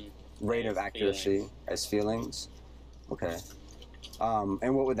same rate of accuracy as feelings? Okay.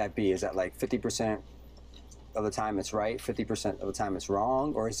 And what would that be? Is that like 50% of the time it's right, 50% of the time it's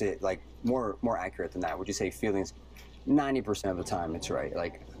wrong, or is it like more accurate than that? Would you say feelings 90% of the time it's right?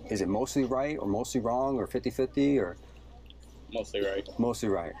 Like, is it mostly right or mostly wrong or 50-50 or? Mostly right. Mostly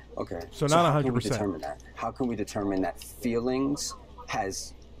right. Okay. So not 100%. How can we determine that? How can we determine that feelings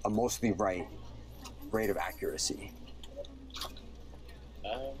has a mostly right rate of accuracy?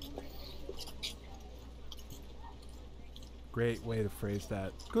 Great way to phrase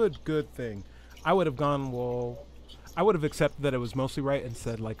that. Good thing. I would have gone, well, I would have accepted that it was mostly right and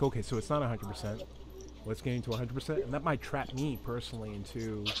said like, okay, so it's not 100%. Well, it's getting to 100%, and that might trap me personally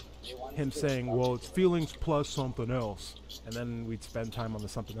into him saying, well, it's feelings plus something else, and then we'd spend time on the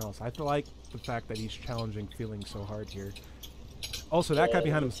something else. I like the fact that he's challenging feelings so hard here. Also, that guy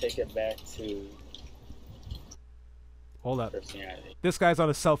behind him. Take it back to. Hold up. This guy's on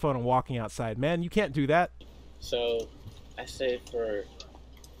his cell phone and walking outside. Man, you can't do that. So, I say for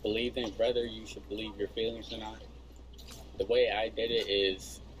believing, whether you should believe your feelings or not, the way I did it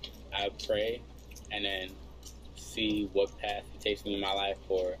is I pray and then see what path he takes me in my life.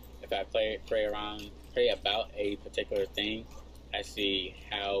 Or if I pray about a particular thing, I see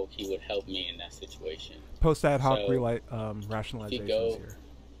how he would help me in that situation. Post ad hoc rationalizations here.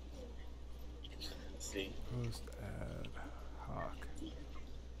 Let's see. Post ad hoc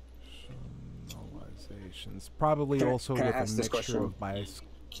rationalizations. Probably also with a mixture of bias.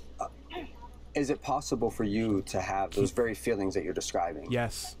 Is it possible for you to have those very feelings that you're describing?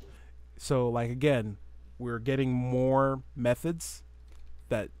 Yes. So, like, again, we're getting more methods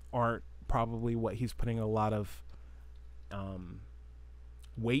that aren't probably what he's putting a lot of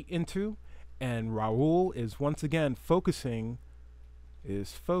weight into. And Raul is once again focusing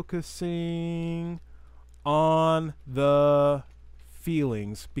on the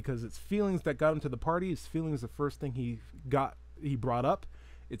feelings, because it's feelings that got him to the party. It's feelings the first thing he brought up.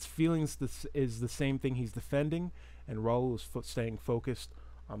 It's feelings is the same thing he's defending, and Raul is staying focused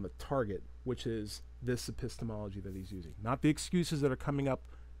on the target, which is this epistemology that he's using. Not the excuses that are coming up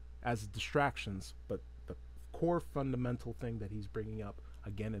as distractions, but the core fundamental thing that he's bringing up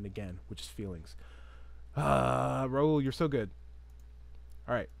again and again, which is feelings. Raul, you're so good.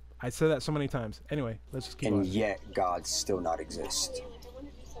 All right. I said that so many times. Anyway, let's just keep on. And yet God still not exist.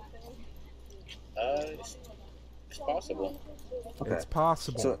 It's possible. Okay. It's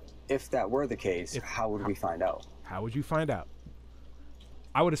possible. So if that were the case, how would we find out? How would you find out?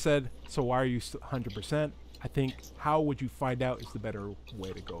 I would have said, so why are you 100%? I think how would you find out is the better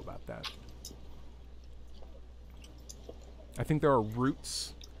way to go about that. I think there are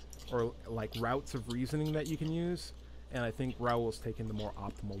routes or like routes of reasoning that you can use, and I think Raul's taking the more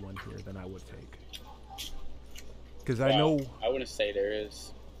optimal one here than I would take. Because I know... I wouldn't say there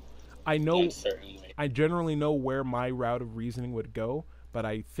is. I know... One certain way. I generally know where my route of reasoning would go, but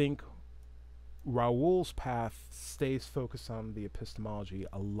I think Raul's path stays focused on the epistemology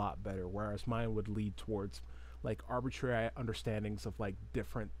a lot better, whereas mine would lead towards like arbitrary understandings of like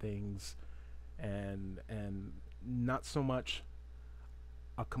different things and not so much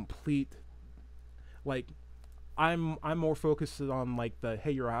a complete, like, I'm more focused on like the,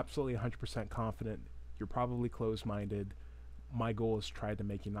 hey, you're absolutely 100% confident, you're probably closed-minded. My goal is try to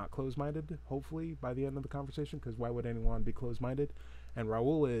make you not closed-minded, hopefully, by the end of the conversation, because why would anyone be closed-minded? And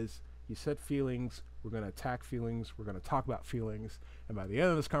Raul is, you said feelings, we're going to attack feelings, we're going to talk about feelings, and by the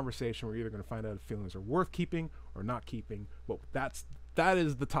end of this conversation, we're either going to find out if feelings are worth keeping or not keeping. But that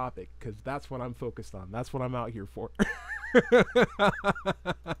is the topic, because that's what I'm focused on. That's what I'm out here for.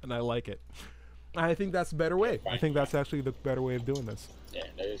 And I like it. I think that's a better way. I think that's actually the better way of doing this. Yeah,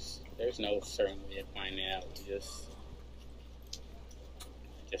 there's no certain way of finding out. You just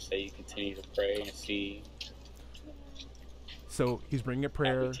say you continue to pray and see. So he's bringing up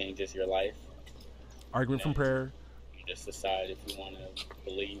prayer. How it changes your life. Argument from prayer. You just decide if you want to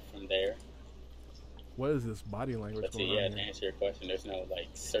believe from there. What is this body language But going yeah, on to here? answer your question, there's no like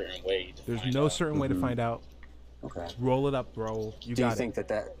certain way to There's find no out. certain way to find out. Okay. Roll it up, bro. You Do you got think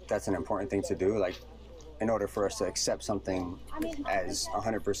it. that's an important thing to do? Like, in order for us to accept something as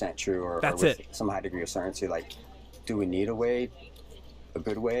 100% true or That's with it. some high degree of certainty, like, do we need a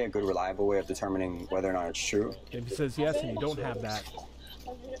good reliable way of determining whether or not it's true? If he says yes and you don't have that,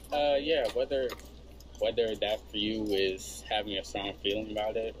 Yeah, whether that for you is having a strong feeling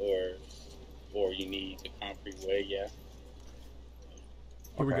about it or you need the concrete way, yeah.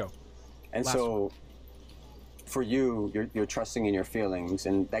 here we Okay. go. And Last so, for you, you're trusting in your feelings,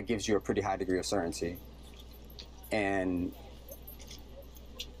 and that gives you a pretty high degree of certainty. And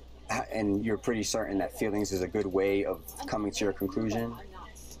you're pretty certain that feelings is a good way of coming to your conclusion.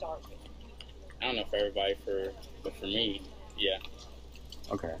 I don't know for everybody, but for me, yeah.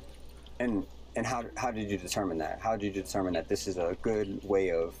 Okay. And how did you determine that? How did you determine that this is a good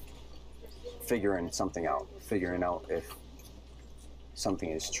way of figuring out if something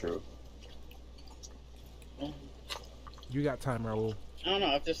is true? You got time, Raul. I don't know.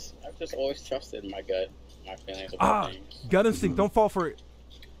 I've just always trusted my gut, my feelings about things. Gut instinct. Don't fall for it.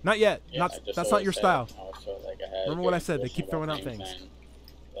 Not yet. Yeah, That's not your style. I always felt like I had Remember what I good said, they intuition keep throwing about out things. And,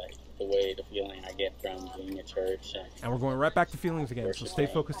 like the feeling I get from being in church, And we're going right back to feelings again. So stay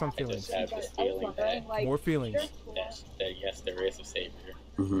focused on I feelings. just have this feeling that More feelings. yes, there is a savior.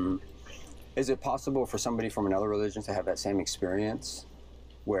 Mm-hmm. Is it possible for somebody from another religion to have that same experience,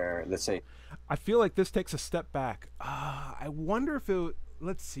 where, let's say, I feel like this takes a step back. I wonder if it.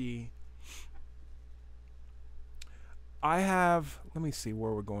 Let's see. Let me see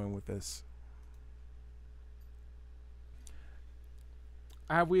where we're going with this.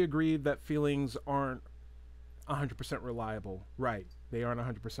 Have we agreed that feelings aren't 100% reliable? Right. They aren't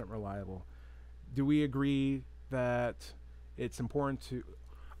 100% reliable. Do we agree that it's important to...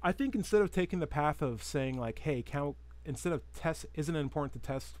 I think instead of taking the path of saying like, hey, instead of test, isn't it important to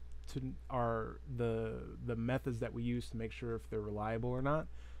test the methods that we use to make sure if they're reliable or not?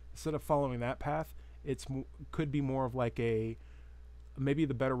 Instead of following that path, could be more of like maybe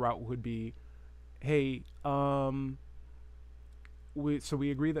the better route would be, hey,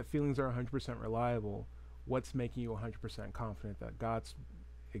 we agree that feelings are 100% reliable. What's making you 100% confident that God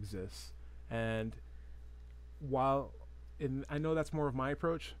exists? And I know that's more of my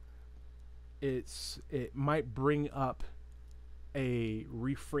approach, it might bring up a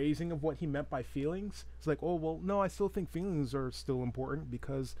rephrasing of what he meant by feelings. It's like, oh, well, no, I still think feelings are still important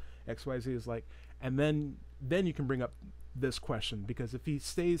because XYZ is like, and then you can bring up this question, because if he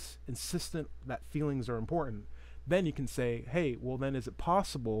stays insistent that feelings are important, then you can say, hey, well, then is it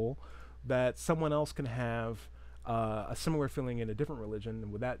possible that someone else can have a similar feeling in a different religion,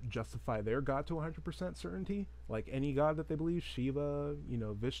 and would that justify their God to 100% certainty? Like any God that they believe, Shiva,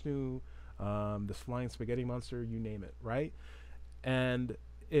 Vishnu, this flying spaghetti monster, you name it, right? And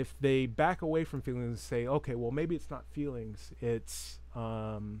if they back away from feelings and say, okay, well, maybe it's not feelings, it's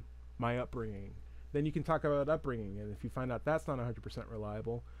my upbringing, then you can talk about upbringing. And if you find out that's not 100%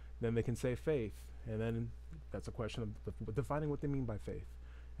 reliable, then they can say faith. And then that's a question of defining what they mean by faith.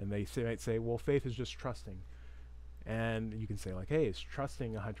 And they might say, well, faith is just trusting. And you can say like, hey, is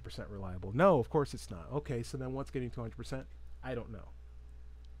trusting 100% reliable? No, of course it's not. Okay, so then what's getting to 100%? I don't know.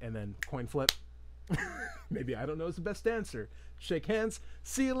 And then coin flip. Maybe I don't know is the best answer. Shake hands.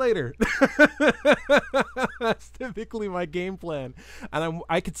 See you later. That's typically my game plan, and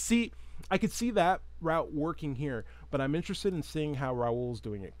I could see that route working here. But I'm interested in seeing how Raul's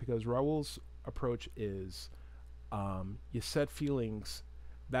doing it, because Raul's approach is, you said feelings.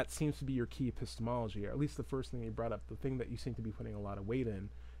 That seems to be your key epistemology, or at least the first thing you brought up, the thing that you seem to be putting a lot of weight in,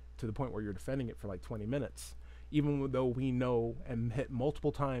 to the point where you're defending it for like 20 minutes. Even though we know and hit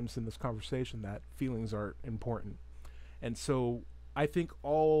multiple times in this conversation that feelings are important. And so I think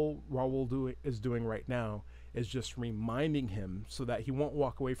all Raul is doing right now is just reminding him so that he won't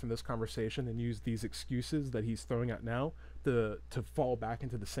walk away from this conversation and use these excuses that he's throwing out now to fall back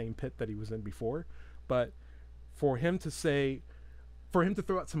into the same pit that he was in before. But for him to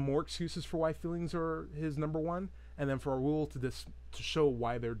throw out some more excuses for why feelings are his number one, and then for Raul to show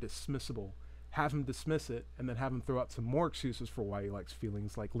why they're dismissible, have him dismiss it, and then have him throw out some more excuses for why he likes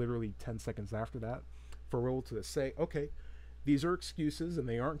feelings, like literally 10 seconds after that, for Raul to say, okay, these are excuses and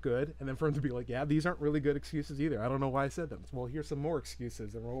they aren't good, and then for him to be like, yeah, these aren't really good excuses either. I don't know why I said them. Well, here's some more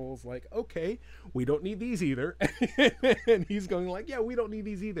excuses, and Raul's like, okay, we don't need these either. And he's going like, yeah, we don't need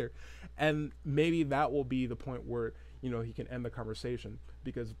these either. And maybe that will be the point where, you know, he can end the conversation,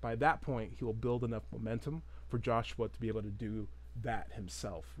 because by that point he will build enough momentum for Joshua to be able to do that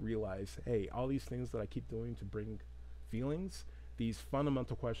himself. Realize, hey, all these things that I keep doing to bring feelings, these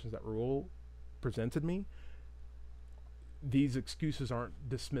fundamental questions that Raul presented me, these excuses aren't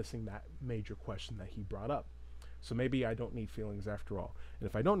dismissing that major question that he brought up. So maybe I don't need feelings after all. And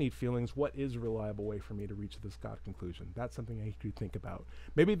if I don't need feelings, what is a reliable way for me to reach this God conclusion? That's something I could think about.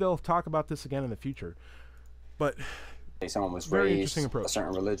 Maybe they'll talk about this again in the future. But someone was very raised interesting approach. a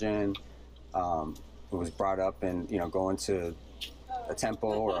certain religion, who was brought up in, you know, going to a temple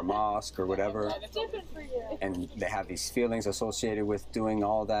or a mosque or whatever, and they have these feelings associated with doing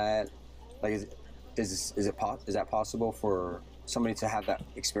all that. Like, is that possible for somebody to have that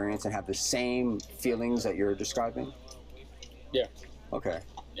experience and have the same feelings that you're describing? Yeah. Okay.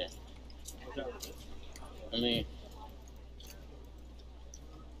 Yeah. I mean,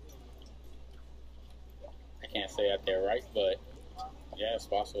 I can't say that they're right, but yeah, it's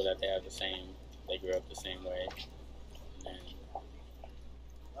possible that they grew up the same way, and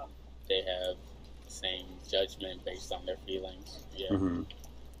they have the same judgment based on their feelings. Yeah. Mm-hmm.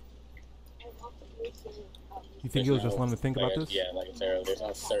 you think you'll just let him think about this? Yeah, like I said earlier, there's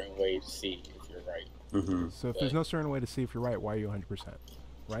no certain way to see if you're right. Mm-hmm. So if there's no certain way to see if you're right, why are you 100%?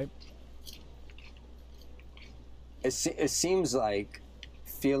 Right? It seems like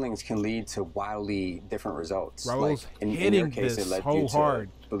feelings can lead to wildly different results. Raul's like in your hitting case, this it led so you to hard.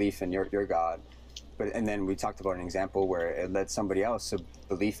 belief in your God. And then we talked about an example where it led somebody else to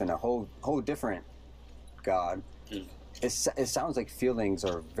belief in a whole different God. Mm. It sounds like feelings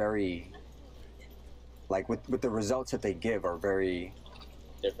are very, like with the results that they give are very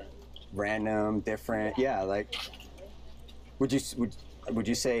Different. random, different. Yeah, like would you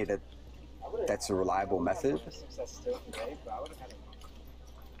say that that's a reliable method?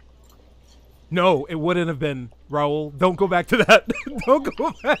 No, it wouldn't have been, Raul. Don't go back to that.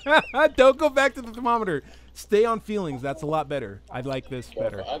 Don't go back to the thermometer. Stay on feelings. That's a lot better. I like this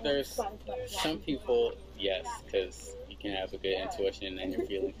better. For others, some people, yes, because you can have a good intuition and your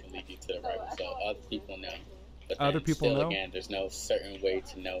feelings can lead you to the right result. Other people know. But then Other people still, know? again, there's no certain way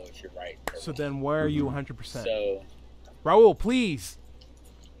to know if you're right or So wrong. then why are you 100%? So Raul, please.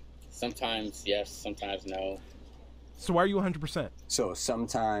 sometimes yes, sometimes no. So why are you 100%? So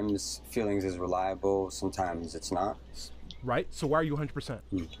sometimes feelings is reliable, sometimes it's not. Right? So why are you 100%?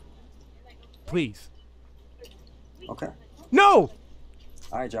 Please. Okay. No!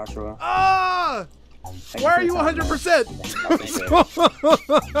 All right, Joshua. Ah! Thank Why are for you your time, man.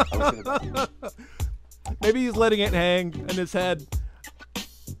 100%? Maybe he's letting it hang in his head.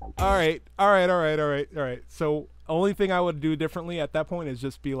 All right. So only thing I would do differently at that point is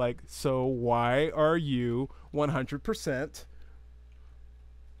just be like, so why are you 100%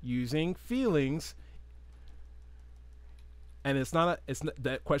 using feelings? And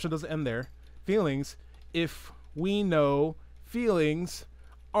that question doesn't end there. Feelings, if we know feelings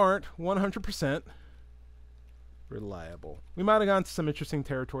aren't 100% reliable. We might have gone to some interesting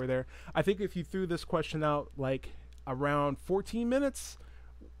territory there. I think if you threw this question out like around 14 minutes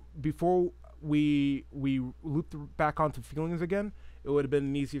before we looped back onto feelings again, it would have been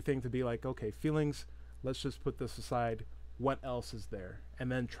an easier thing to be like, okay, feelings, let's just put this aside. What else is there? And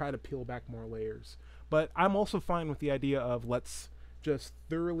then try to peel back more layers. But I'm also fine with the idea of let's just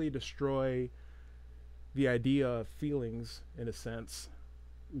thoroughly destroy the idea of feelings in a sense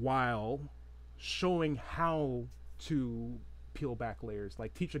while showing how to peel back layers.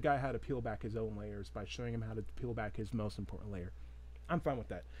 Like teach a guy how to peel back his own layers by showing him how to peel back his most important layer. I'm fine with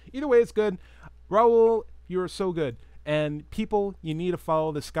that. Either way, it's good. Raul, you're so good. And people, you need to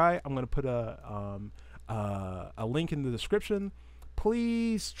follow this guy. I'm going to put a link in the description.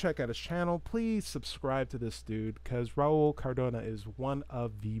 Please check out his channel. Please subscribe to this dude because Raul Cardona is one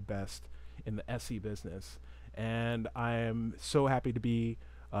of the best in the SE business. And I am so happy to be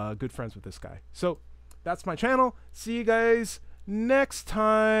good friends with this guy. So that's my channel. See you guys Next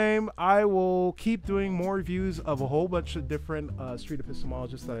time, I will keep doing more reviews of a whole bunch of different street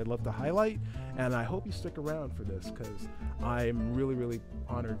epistemologists that I'd love to highlight. And I hope you stick around for this, because I'm really, really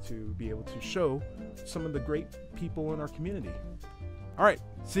honored to be able to show some of the great people in our community. All right.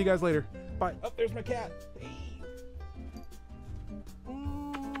 See you guys later. Bye. Oh, there's my cat. Hey.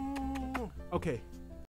 Okay.